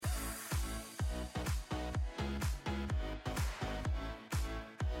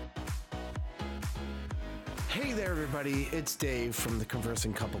Hey there, everybody. It's Dave from the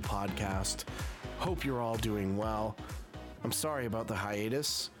Conversing Couple podcast. Hope you're all doing well. I'm sorry about the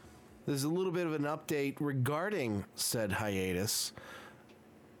hiatus. There's a little bit of an update regarding said hiatus.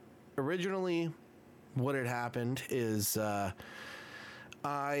 Originally, what had happened is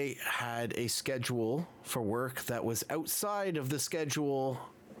I had a schedule for work that was outside of the schedule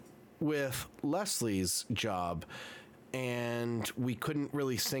with Leslie's job, and we couldn't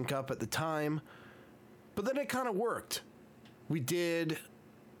really sync up at the time. But then it kind of worked. We did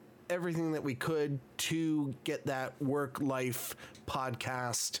everything that we could to get that work-life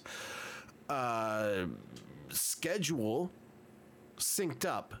podcast schedule synced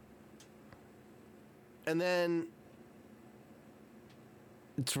up. And then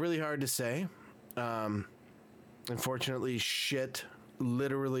it's really hard to say. Unfortunately, shit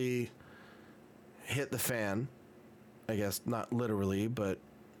literally hit the fan. I guess not literally, but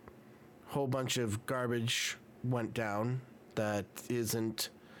whole bunch of garbage went down that isn't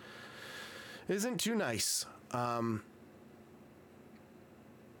too nice.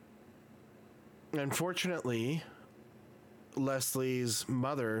 Unfortunately, Leslie's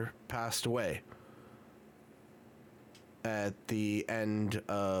mother passed away at the end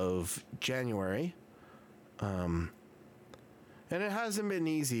of January. And it hasn't been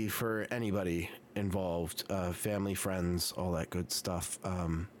easy for anybody involved, family, friends, all that good stuff.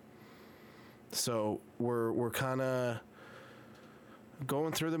 So we're kind of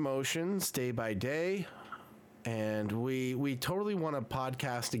going through the motions day by day, and we totally want to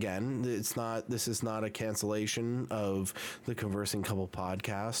podcast again. This is not a cancellation of the Conversing Couple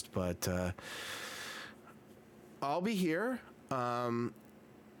podcast, but I'll be here. But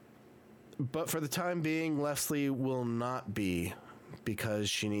for the time being, Leslie will not be, because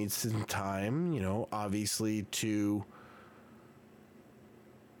she needs some time, obviously, to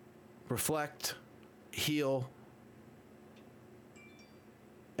reflect, heal,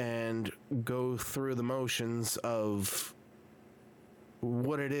 and go through the motions of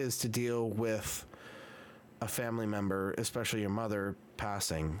what it is to deal with a family member, especially your mother,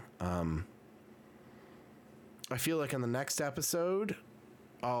 passing. I feel like in the next episode,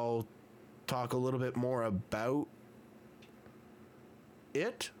 I'll talk a little bit more about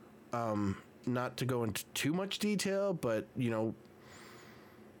it. Not to go into too much detail, but,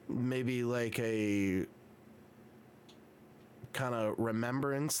 maybe like a kind of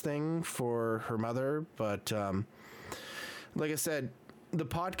remembrance thing for her mother. But like I said, the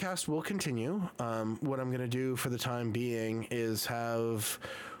podcast will continue. What I'm going to do for the time being is have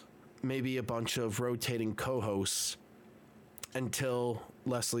maybe a bunch of rotating co-hosts until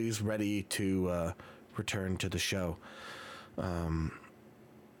Leslie's ready to return to the show.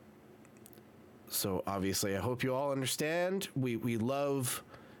 So obviously, I hope you all understand. We love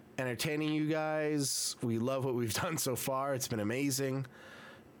entertaining you guys. We love what we've done so far. It's been amazing.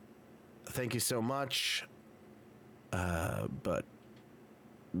 Thank you so much. But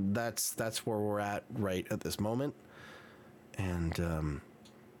that's where we're at right at this moment. And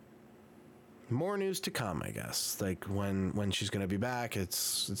more news to come, I guess. Like when she's going to be back,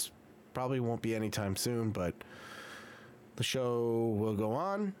 it's probably won't be anytime soon, but the show will go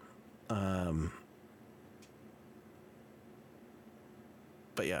on.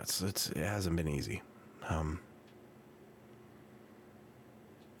 But yeah, it hasn't been easy. I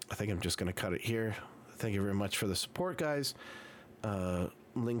think I'm just going to cut it here. Thank you very much for the support, guys.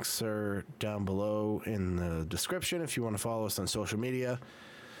 Links are down below in the description if you want to follow us on social media.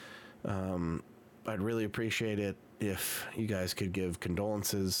 I'd really appreciate it if you guys could give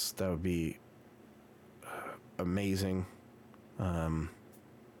condolences. That would be amazing. Again,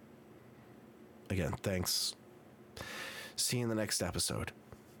 thanks. See you in the next episode.